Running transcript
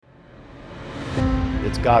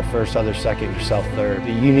It's God first, others second, yourself third.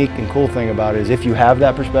 The unique and cool thing about it is if you have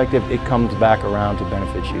that perspective, it comes back around to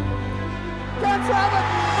benefit you. That's Habit!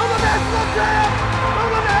 I'm the national champ!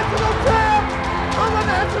 I'm the national champ! I'm the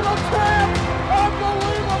national champ!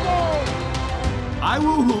 Unbelievable!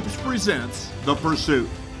 iWoo Hoops presents The Pursuit.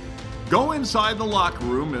 Go inside the locker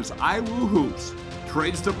room as iWoo Hoops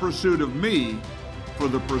trades the pursuit of me for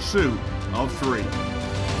the pursuit of three.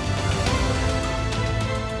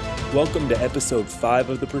 Welcome to episode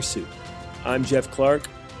 5 of The Pursuit. I'm Jeff Clark,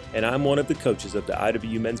 and I'm one of the coaches of the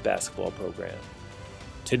IWU men's basketball program.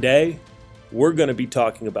 Today, we're going to be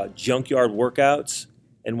talking about junkyard workouts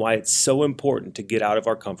and why it's so important to get out of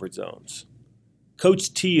our comfort zones.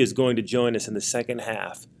 Coach T is going to join us in the second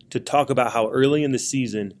half to talk about how early in the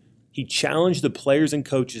season he challenged the players and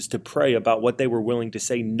coaches to pray about what they were willing to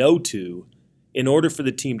say no to in order for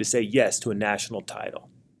the team to say yes to a national title.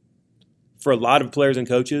 For a lot of players and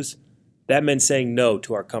coaches, that meant saying no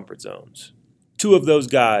to our comfort zones. Two of those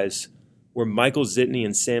guys were Michael Zitney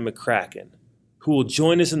and Sam McCracken, who will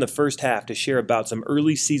join us in the first half to share about some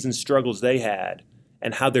early season struggles they had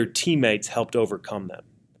and how their teammates helped overcome them.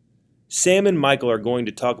 Sam and Michael are going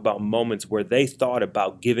to talk about moments where they thought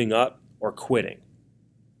about giving up or quitting.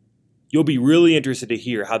 You'll be really interested to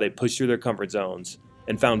hear how they pushed through their comfort zones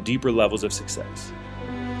and found deeper levels of success.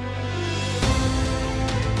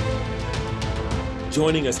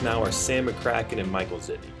 Joining us now are Sam McCracken and Michael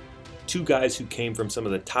Zitney, two guys who came from some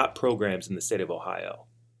of the top programs in the state of Ohio.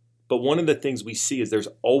 But one of the things we see is there's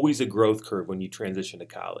always a growth curve when you transition to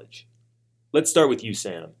college. Let's start with you,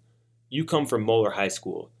 Sam. You come from Moeller High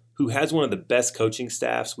School, who has one of the best coaching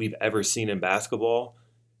staffs we've ever seen in basketball,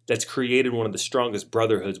 that's created one of the strongest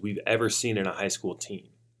brotherhoods we've ever seen in a high school team.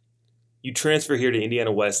 You transfer here to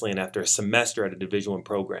Indiana Wesleyan after a semester at a Division I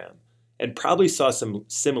program, and probably saw some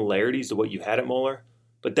similarities to what you had at Moeller,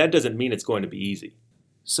 but that doesn't mean it's going to be easy.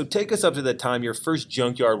 So take us up to the time, your first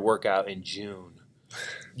junkyard workout in June.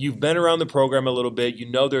 You've been around the program a little bit, you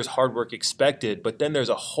know there's hard work expected, but then there's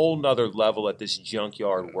a whole nother level at this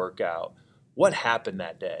junkyard workout. What happened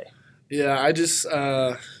that day? Yeah, I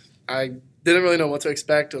didn't really know what to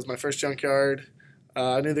expect. It was my first junkyard.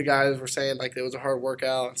 I knew the guys were saying like it was a hard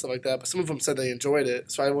workout and stuff like that, but some of them said they enjoyed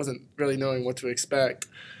it, so I wasn't really knowing what to expect.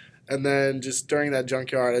 And then just during that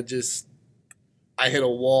junkyard, I hit a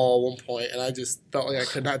wall at one point, and I just felt like I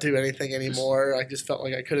could not do anything anymore. I just felt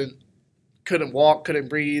like I couldn't walk, couldn't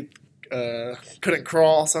breathe, couldn't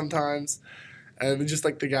crawl sometimes. And just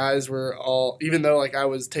like the guys were all, even though like I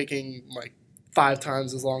was taking like 5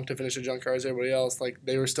 times as long to finish a junkyard as everybody else, like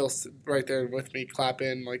they were still right there with me,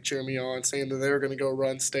 clapping, like cheering me on, saying that they were going to go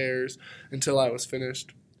run stairs until I was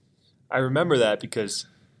finished. I remember that because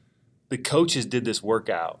the coaches did this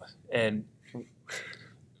workout, and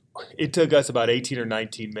it took us about 18 or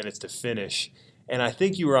 19 minutes to finish. And I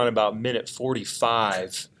think you were on about minute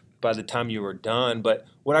 45 by the time you were done. But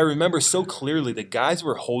what I remember so clearly, the guys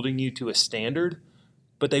were holding you to a standard,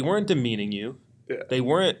 but they weren't demeaning you. Yeah. They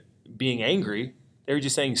weren't being angry. They were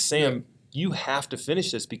just saying, Sam, you have to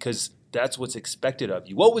finish this because that's what's expected of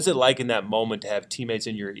you. What was it like in that moment to have teammates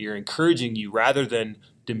in your ear encouraging you rather than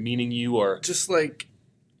demeaning you? Or just like,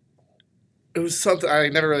 it was something I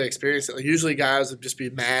never really experienced it. Like usually guys would just be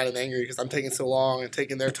mad and angry because I'm taking so long and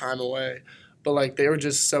taking their time away. But like they were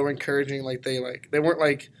just so encouraging. Like they weren't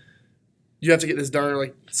like, you have to get this done or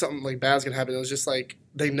like something like bad's gonna happen. It was just like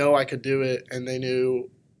they know I could do it, and they knew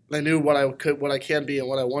what I can be and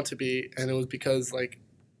what I want to be, and it was because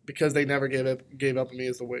they never gave up on me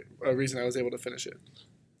is the reason I was able to finish it.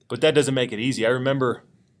 But that doesn't make it easy. I remember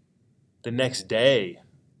the next day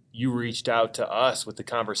you reached out to us with the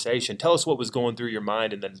conversation. Tell us what was going through your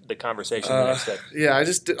mind and then the conversation the next day. Yeah,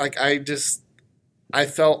 I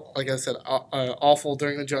felt, like I said, awful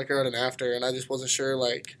during the junkyard and after, and I just wasn't sure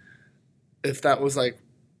like if this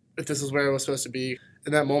was where I was supposed to be.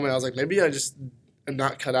 In that moment, I was like, maybe I just am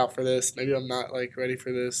not cut out for this. Maybe I'm not like ready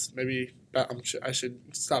for this. Maybe I should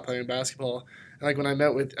stop playing basketball. And like when I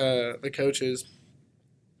met with the coaches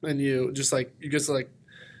and you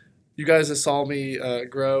guys have saw me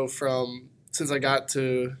grow from since I got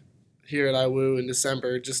to here at iWoo in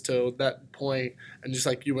December just to that point, and just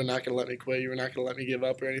like you were not going to let me quit, you were not going to let me give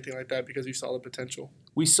up or anything like that because you saw the potential.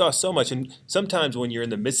 We saw so much, and sometimes when you're in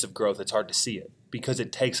the midst of growth, it's hard to see it because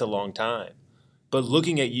it takes a long time. But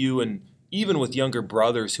looking at you, and even with younger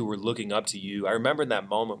brothers who were looking up to you, I remember in that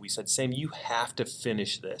moment we said, Sam, you have to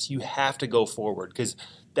finish this. You have to go forward because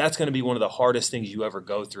that's going to be one of the hardest things you ever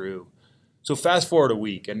go through. So fast forward a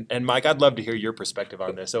week, and Mike, I'd love to hear your perspective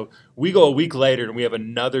on this. So we go a week later, and we have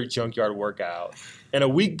another junkyard workout. And a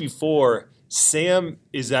week before, Sam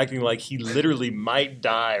is acting like he literally might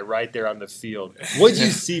die right there on the field. What did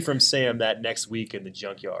you see from Sam that next week in the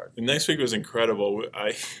junkyard? The next week was incredible.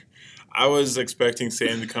 I was expecting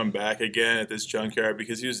Sam to come back again at this junkyard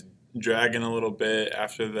because he was dragging a little bit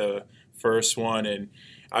after the first one, and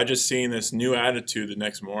I just seen this new attitude the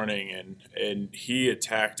next morning, and he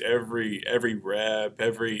attacked every rep,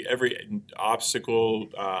 every obstacle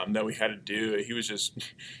that we had to do. He was just,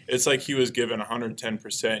 it's like he was given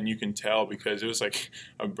 110%, and you can tell because it was like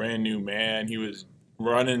a brand new man. He was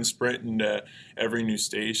running, sprinting to every new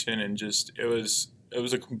station, and just it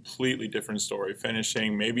was a completely different story.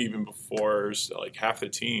 Finishing maybe even before like half the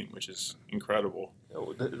team, which is incredible.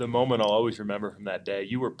 The moment I'll always remember from that day,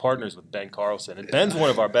 you were partners with Ben Carlson. And Ben's one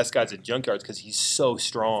of our best guys at junkyards because he's so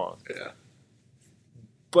strong. Yeah.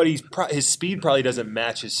 But his speed probably doesn't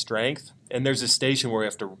match his strength. And there's a station where we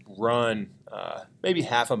have to run maybe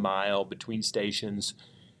half a mile between stations.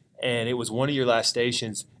 And it was one of your last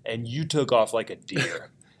stations, and you took off like a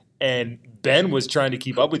deer. And Ben was trying to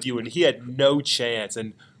keep up with you, and he had no chance.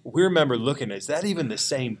 And we remember looking, is that even the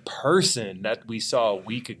same person that we saw a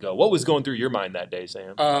week ago? What was going through your mind that day,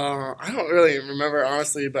 Sam? I don't really remember,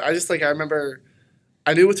 honestly, but I remember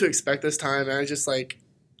I knew what to expect this time, and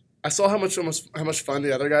I saw how much fun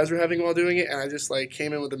the other guys were having while doing it, and I just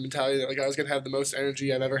came in with the mentality that I was going to have the most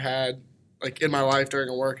energy I've ever had in my life during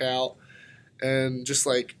a workout, and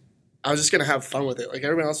I was just going to have fun with it.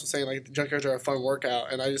 Everyone else was saying the junkyards are a fun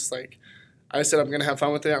workout, and I said I'm going to have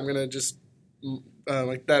fun with it. I'm going to just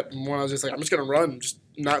that one, I was just I'm just going to run, just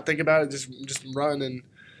not think about it, just run and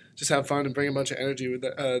just have fun and bring a bunch of energy with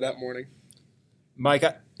that morning. Mike,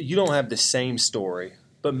 you don't have the same story,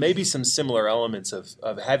 but maybe some similar elements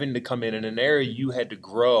of having to come in an area you had to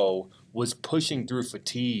grow was pushing through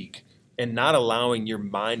fatigue and not allowing your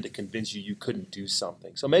mind to convince you couldn't do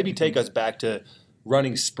something. So maybe take us back to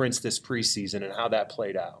running sprints this preseason and how that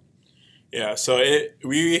played out. Yeah, so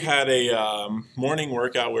we had a morning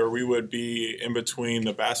workout where we would be in between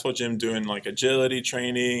the basketball gym doing agility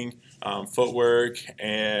training, footwork,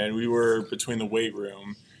 and we were between the weight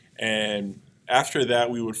room. And after that,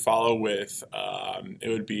 we would follow with it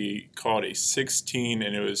would be called a 16,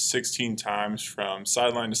 and it was 16 times from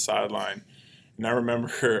sideline to sideline. And I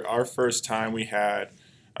remember our first time we had,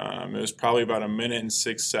 it was probably about 1 minute and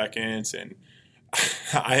 6 seconds, and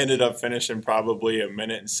I ended up finishing probably 1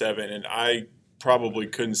 minute and 7, and I probably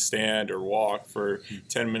couldn't stand or walk for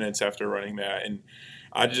 10 minutes after running that. And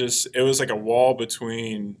it was like a wall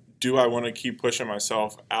between, do I want to keep pushing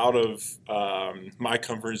myself out of my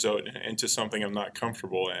comfort zone into something I'm not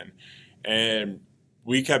comfortable in? And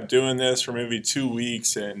we kept doing this for maybe 2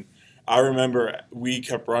 weeks, and I remember we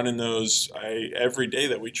kept running those every day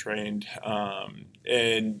that we trained,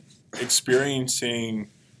 and experiencing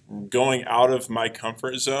going out of my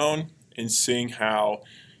comfort zone and seeing how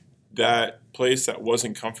that place that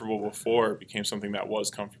wasn't comfortable before became something that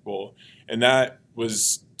was comfortable. And that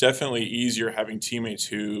was definitely easier having teammates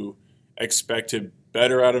who expected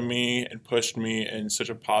better out of me and pushed me in such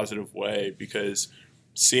a positive way, because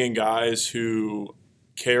seeing guys who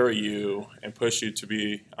carry you and push you to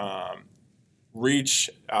be reach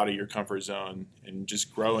out of your comfort zone and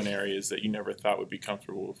just grow in areas that you never thought would be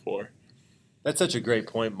comfortable before. That's such a great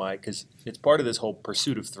point, Mike, because it's part of this whole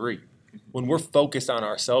pursuit of three. When we're focused on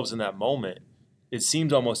ourselves in that moment, it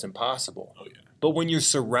seems almost impossible. Oh, yeah. But when you're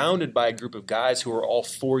surrounded by a group of guys who are all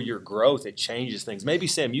for your growth, it changes things. Maybe,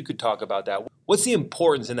 Sam, you could talk about that. What's the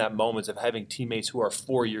importance in that moment of having teammates who are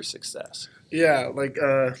for your success? Yeah,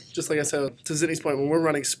 just like I said, to Zidney's point, when we're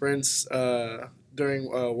running sprints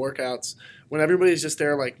during workouts, when everybody's just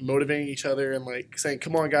there motivating each other and saying,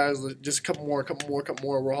 come on guys, just a couple more,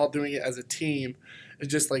 we're all doing it as a team.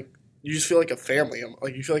 It's just you just feel like a family.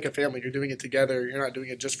 You feel like a family. You're doing it together. You're not doing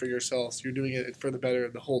it just for yourselves. You're doing it for the better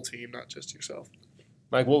of the whole team, not just yourself.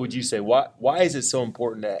 Mike, what would you say? Why is it so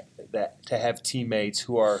important that to have teammates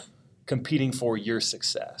who are competing for your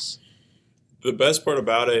success? The best part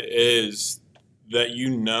about it is that you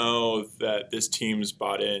know that this team's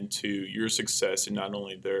bought into your success and not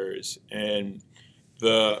only theirs. And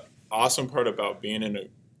the awesome part about being in a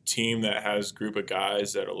team that has a group of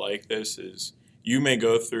guys that are like this is you may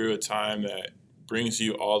go through a time that brings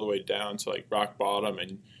you all the way down to rock bottom,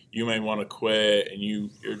 and you may want to quit, and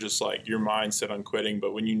you're just your mind's set on quitting.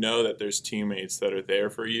 But when you know that there's teammates that are there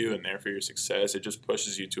for you and there for your success, it just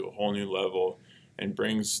pushes you to a whole new level and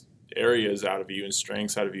brings areas out of you and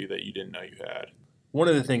strengths out of you that you didn't know you had. One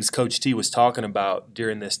of the things Coach T was talking about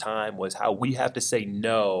during this time was how we have to say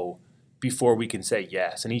no before we can say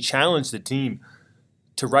yes. And he challenged the team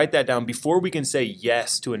to write that down. Before we can say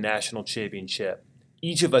yes to a national championship,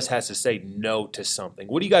 each of us has to say no to something.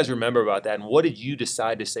 What do you guys remember about that, and what did you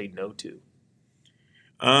decide to say no to?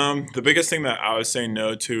 The biggest thing that I was saying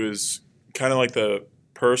no to is kind of like the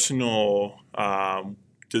personal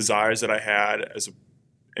desires that I had as an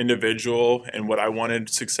individual and what I wanted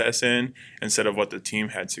success in instead of what the team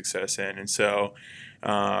had success in. And so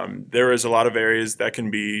there is a lot of areas that can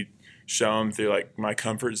be shown through like my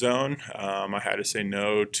comfort zone. I had to say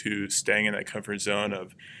no to staying in that comfort zone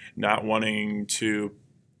of not wanting to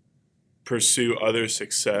pursue other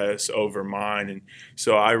success over mine. And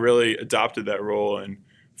so I really adopted that role and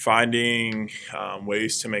finding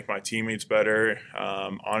ways to make my teammates better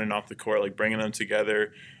on and off the court, like bringing them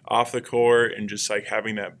together off the court and just like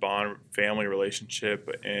having that bond family relationship,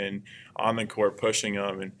 and on the court pushing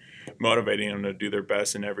them and motivating them to do their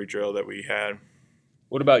best in every drill that we had.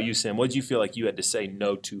 What about you, Sam? What did you feel like you had to say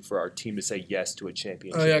no to for our team to say yes to a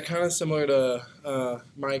championship? Oh, yeah, kind of similar to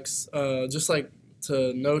Mike's. Just like I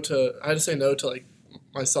had to say no to like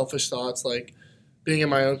my selfish thoughts, like being in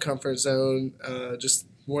my own comfort zone, just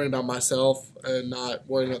worrying about myself and not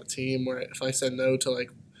worrying about the team. Where if I said no to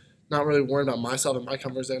like not really worrying about myself and my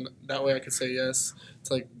comfort zone, that way I could say yes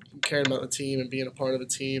to like caring about the team and being a part of a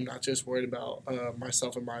team, not just worried about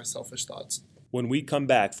myself and my selfish thoughts. When we come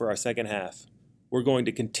back for our second half, we're going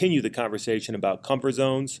to continue the conversation about comfort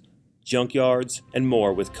zones, junkyards, and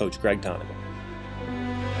more with Coach Greg Tonagel.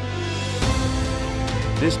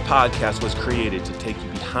 This podcast was created to take you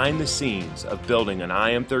behind the scenes of building an I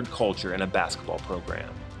Am Third culture in a basketball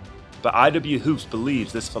program. But IW Hoops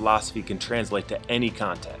believes this philosophy can translate to any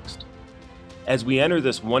context. As we enter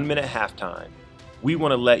this 1-minute halftime, we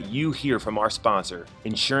want to let you hear from our sponsor,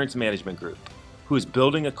 Insurance Management Group, who is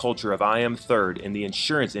building a culture of I Am Third in the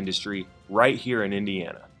insurance industry right here in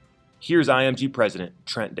Indiana. Here's IMG President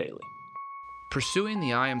Trent Daly. Pursuing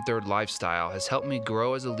the I Am Third lifestyle has helped me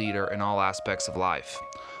grow as a leader in all aspects of life.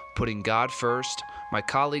 Putting God first, my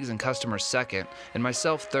colleagues and customers second, and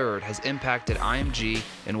myself third has impacted IMG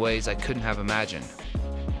in ways I couldn't have imagined.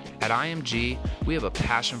 At IMG, we have a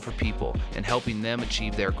passion for people and helping them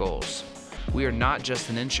achieve their goals. We are not just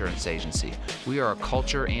an insurance agency, we are a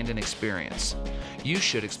culture and an experience. You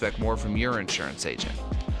should expect more from your insurance agent.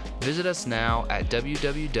 Visit us now at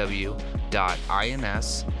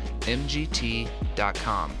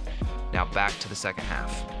www.insmgt.com. Now back to the second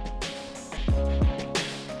half.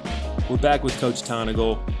 We're back with Coach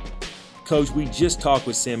Tonagel. Coach, we just talked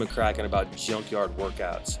with Sam McCracken about junkyard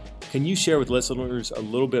workouts. Can you share with listeners a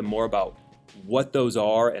little bit more about what those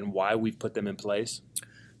are and why we've put them in place?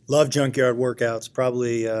 Love junkyard workouts.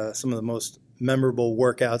 Probably some of the most memorable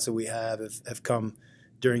workouts that we have come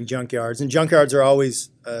during junkyards. And junkyards are always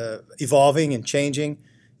evolving and changing.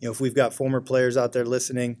 You know, if we've got former players out there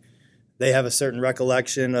listening, they have a certain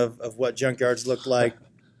recollection of what junkyards looked like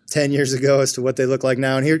 10 years ago as to what they look like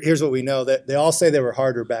now. And here's what we know, that they all say they were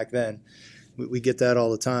harder back then. We get that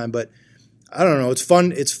all the time. But I don't know. It's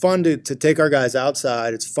fun. It's fun to take our guys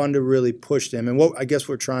outside. It's fun to really push them. And what I guess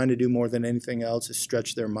we're trying to do more than anything else is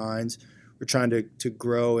stretch their minds. We're trying to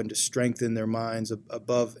grow and to strengthen their minds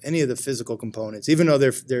above any of the physical components. Even though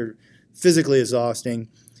they're physically exhausting,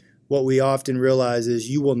 what we often realize is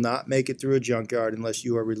you will not make it through a junkyard unless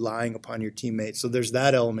you are relying upon your teammates. So there's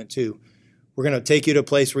that element too. We're going to take you to a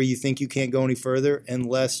place where you think you can't go any further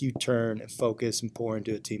unless you turn and focus and pour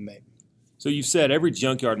into a teammate. So you've said every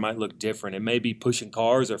junkyard might look different. It may be pushing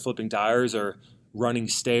cars or flipping tires or running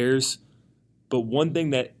stairs. But one thing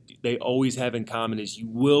that they always have in common is you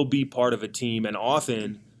will be part of a team, and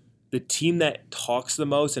often the team that talks the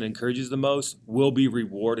most and encourages the most will be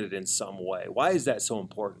rewarded in some way. Why is that so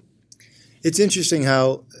important? It's interesting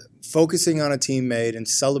how focusing on a teammate and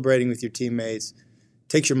celebrating with your teammates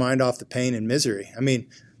takes your mind off the pain and misery. I mean,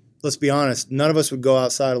 let's be honest, none of us would go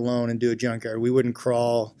outside alone and do a junkyard. We wouldn't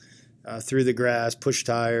crawl through the grass, push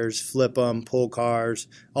tires, flip them, pull cars,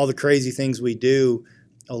 all the crazy things we do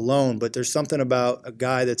alone. But there's something about a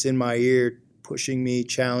guy that's in my ear pushing me,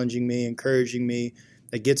 challenging me, encouraging me,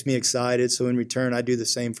 that gets me excited. So in return, I do the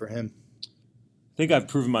same for him. I think I've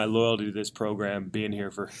proven my loyalty to this program being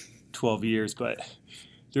here for 12 years, but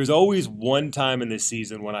there's always one time in this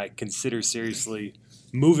season when I consider seriously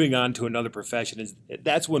moving on to another profession.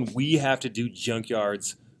 That's when we have to do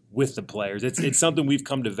junkyards with the players. It's something we've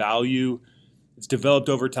come to value. It's developed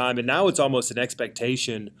over time, and now it's almost an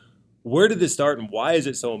expectation. Where did this start, and why is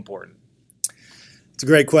it so important? It's a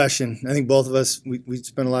great question. I think both of us, we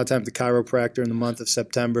spent a lot of time at the chiropractor in the month of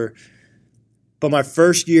September. But my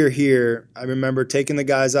first year here, I remember taking the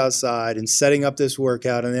guys outside and setting up this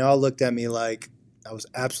workout, and they all looked at me like I was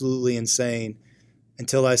absolutely insane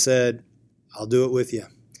until I said, I'll do it with you.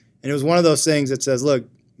 And it was one of those things that says, look,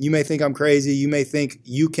 You may think I'm crazy. You may think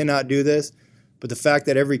you cannot do this. But the fact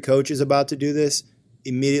that every coach is about to do this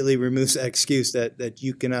immediately removes that excuse that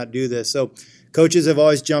you cannot do this. So coaches have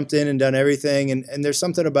always jumped in and done everything. And there's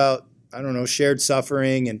something about, I don't know, shared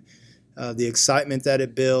suffering and the excitement that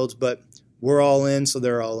it builds. But we're all in, so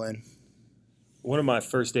they're all in. One of my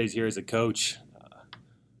first days here as a coach,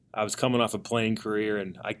 I was coming off a playing career,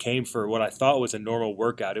 and I came for what I thought was a normal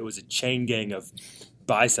workout. It was a chain gang of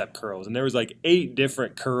bicep curls, and there was like 8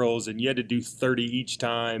 different curls, and you had to do 30 each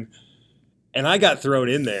time. And I got thrown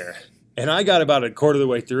in there, and I got about a quarter of the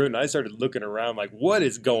way through it, and I started looking around like, what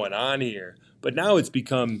is going on here? But now it's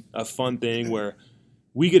become a fun thing where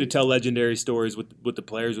we get to tell legendary stories with the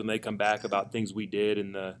players when they come back about things we did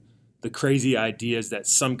and the crazy ideas that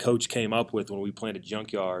some coach came up with when we planned a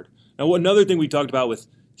junkyard. Now, another thing we talked about with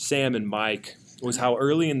Sam and Mike was how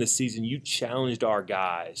early in the season you challenged our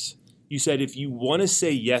guys. You said if you want to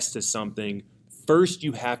say yes to something, first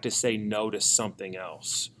you have to say no to something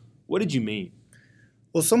else. What did you mean?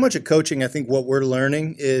 Well, so much of coaching, I think what we're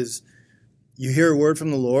learning is you hear a word from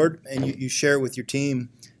the Lord and you share it with your team.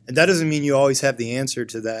 And that doesn't mean you always have the answer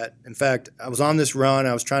to that. In fact, I was on this run.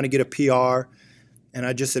 I was trying to get a PR, and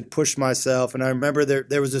I just had pushed myself. And I remember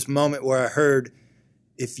there was this moment where I heard,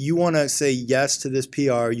 if you want to say yes to this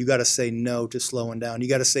PR, you got to say no to slowing down. You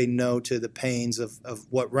got to say no to the pains of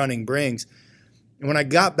what running brings. And when I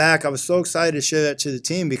got back, I was so excited to share that to the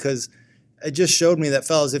team because it just showed me that,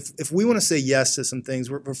 fellas, if we want to say yes to some things,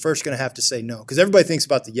 we're first going to have to say no. Because everybody thinks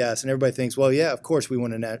about the yes, and everybody thinks, well, yeah, of course we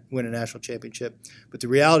want to win a national championship. But the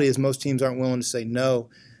reality is most teams aren't willing to say no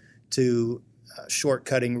to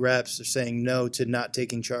short-cutting reps, or saying no to not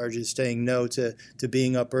taking charges, saying no to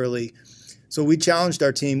being up early. So we challenged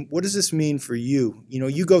our team, what does this mean for you? You know,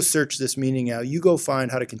 you go search this meaning out. You go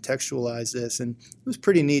find how to contextualize this. And it was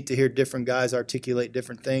pretty neat to hear different guys articulate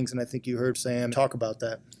different things, and I think you heard Sam talk about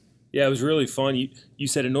that. Yeah, it was really fun. You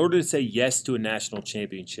said in order to say yes to a national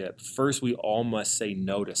championship, first we all must say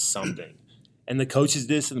no to something. And the coaches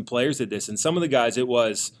did this and the players did this. And some of the guys, it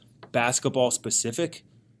was basketball specific.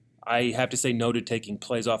 I have to say no to taking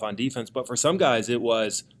plays off on defense. But for some guys, it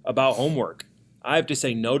was about homework. I have to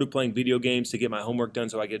say no to playing video games to get my homework done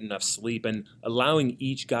so I get enough sleep. And allowing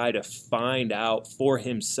each guy to find out for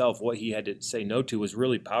himself what he had to say no to was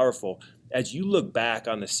really powerful. As you look back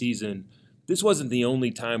on the season, this wasn't the only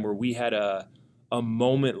time where we had a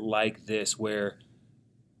moment like this where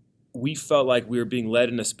we felt like we were being led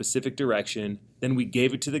in a specific direction. Then we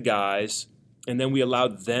gave it to the guys, and then we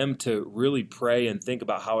allowed them to really pray and think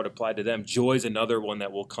about how it applied to them. Joy's another one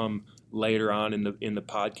that will come later on in the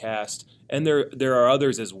podcast. And there are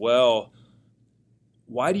others as well.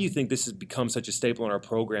 Why do you think this has become such a staple in our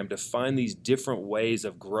program to find these different ways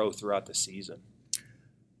of growth throughout the season?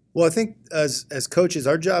 Well, I think as coaches,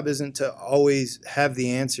 our job isn't to always have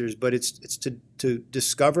the answers, but it's to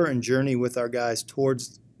discover and journey with our guys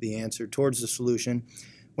towards the answer, towards the solution.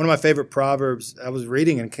 One of my favorite proverbs I was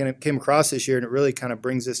reading and came across this year, and it really kind of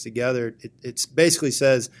brings this together. It basically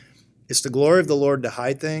says, it's the glory of the Lord to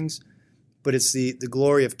hide things, but it's the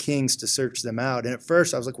glory of kings to search them out. And at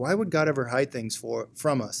first I was like, why would God ever hide things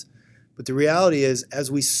from us? But the reality is,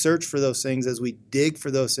 as we search for those things, as we dig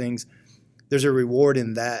for those things, there's a reward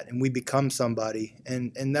in that, and we become somebody.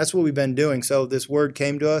 And that's what we've been doing. So this word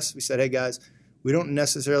came to us. We said, hey, guys, we don't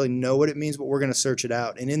necessarily know what it means, but we're going to search it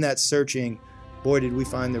out. And in that searching, boy, did we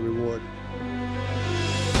find the reward.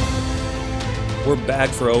 We're back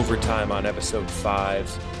for overtime on episode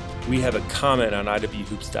 5. We have a comment on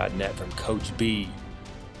iwhoops.net from Coach B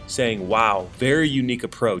saying, wow, very unique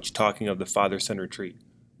approach, talking of the Father-Son Retreat.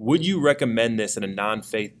 Would you recommend this in a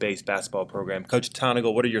non-faith-based basketball program? Coach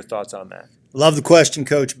Tonagel, what are your thoughts on that? Love the question,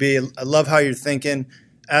 Coach B. I love how you're thinking.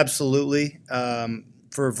 Absolutely,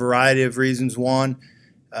 for a variety of reasons. One,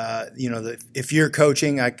 if you're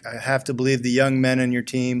coaching, I have to believe the young men on your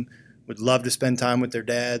team would love to spend time with their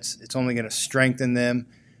dads. It's only going to strengthen them.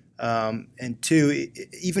 And two,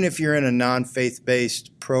 even if you're in a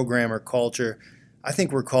non-faith-based program or culture, I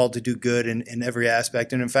think we're called to do good in every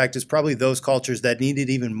aspect. And in fact, it's probably those cultures that need it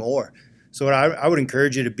even more. So I would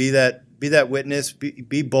encourage you to be that witness,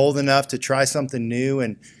 be bold enough to try something new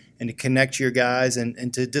and to connect to your guys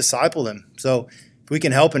and to disciple them. So if we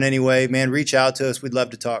can help in any way, man, reach out to us. We'd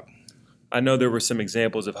love to talk. I know there were some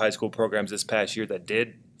examples of high school programs this past year that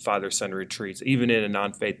did father-son retreats, even in a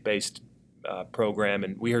non-faith-based program,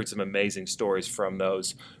 and we heard some amazing stories from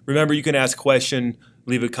those. Remember, you can ask a question,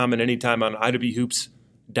 leave a comment anytime on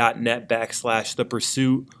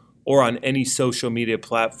iwhoops.net/thepursuit or on any social media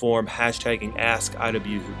platform, hashtagging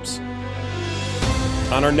AskIWHoops.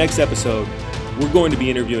 On our next episode, we're going to be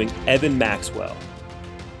interviewing Evan Maxwell.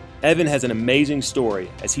 Evan has an amazing story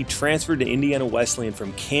as he transferred to Indiana Wesleyan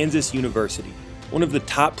from Kansas University, one of the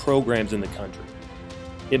top programs in the country.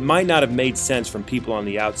 It might not have made sense from people on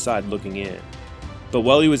the outside looking in, but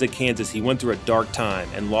while he was at Kansas, he went through a dark time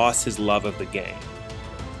and lost his love of the game.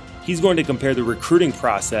 He's going to compare the recruiting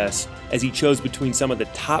process as he chose between some of the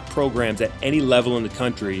top programs at any level in the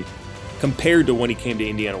country compared to when he came to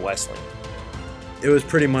Indiana Wesleyan. It was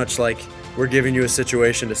pretty much like, we're giving you a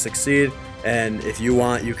situation to succeed, and if you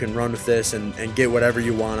want, you can run with this and get whatever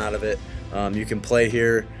you want out of it. You can play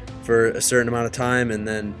here for a certain amount of time and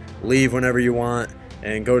then leave whenever you want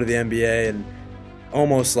and go to the NBA, and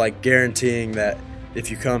almost like guaranteeing that if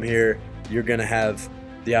you come here, you're going to have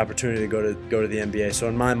the opportunity to go to the NBA. So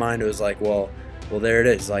in my mind, it was like, well, there it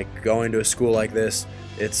is. Like, going to a school like this,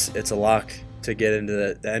 it's a lock to get into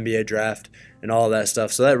the NBA draft and all of that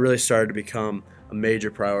stuff. So that really started to become a major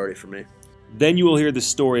priority for me. Then you will hear the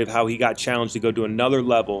story of how he got challenged to go to another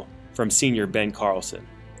level from senior Ben Carlson.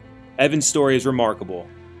 Evan's story is remarkable,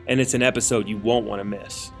 and it's an episode you won't want to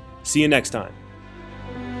miss. See you next time.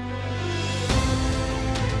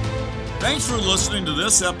 Thanks for listening to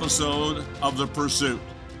this episode of The Pursuit.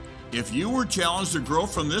 If you were challenged to grow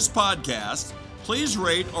from this podcast, please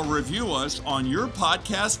rate or review us on your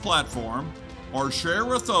podcast platform or share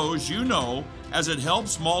with those you know, as it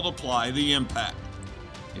helps multiply the impact.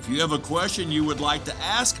 If you have a question you would like to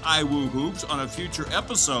ask iWooHoops on a future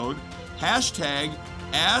episode, hashtag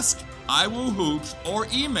AskIWooHoops or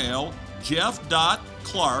email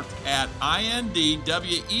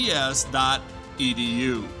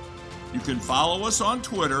jeff.clark@indwes.edu. You can follow us on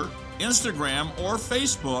Twitter, Instagram, or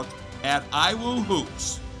Facebook at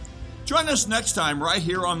iWooHoops. Join us next time right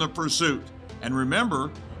here on The Pursuit. And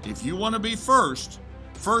remember, if you want to be first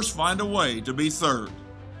find a way to be third.